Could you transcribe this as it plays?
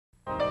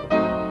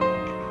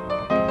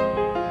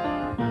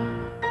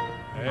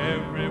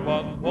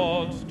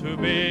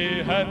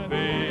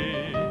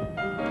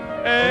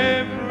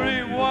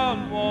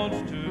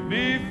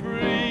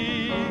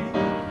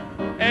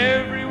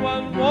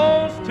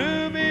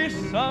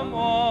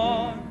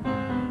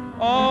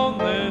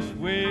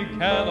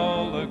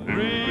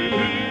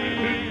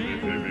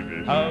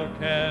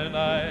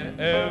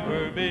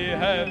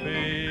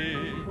happy?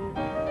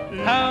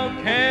 How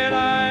can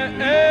I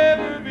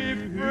ever be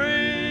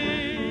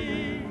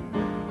free?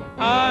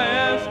 I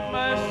ask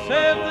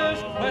myself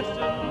this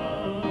question,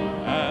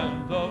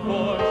 and the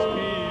voice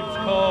keeps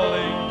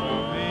calling to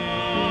me.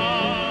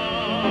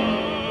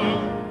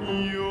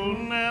 You'll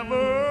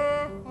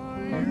never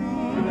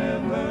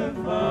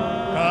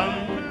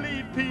find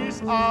complete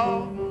peace of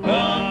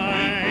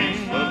mind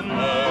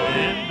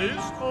in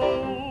this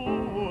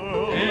whole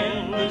world,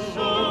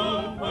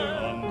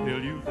 until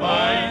you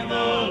find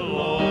the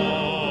Lord.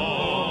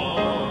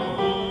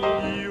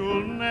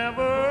 You'll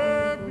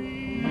never be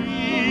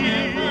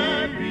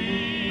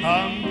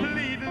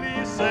completely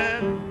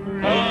set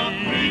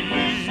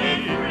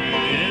free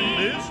in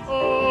this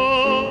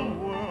whole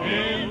world,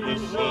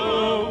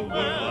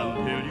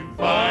 until you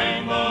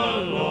find the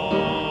Lord.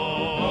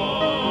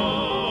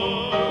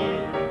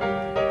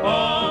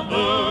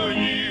 Although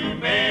you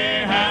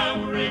may have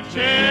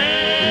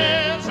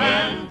riches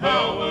and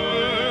power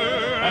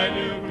and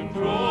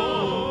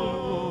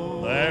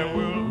control, there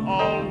will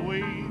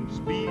always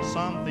be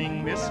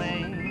something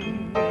missing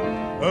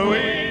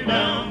way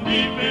down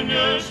deep in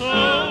your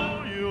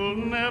soul. You'll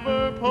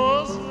never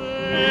possess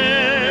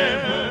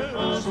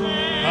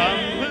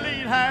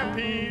complete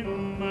happiness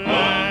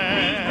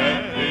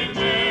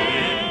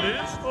in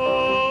this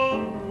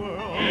whole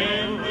world,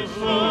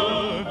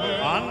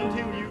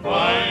 until you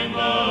find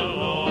the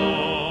Lord.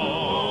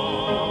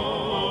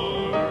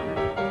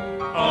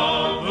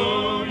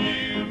 Although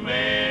you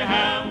may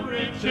have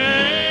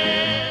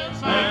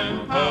riches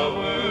and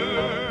power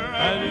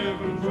and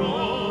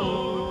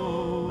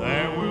control,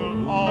 there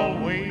will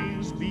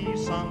always be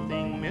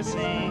something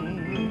missing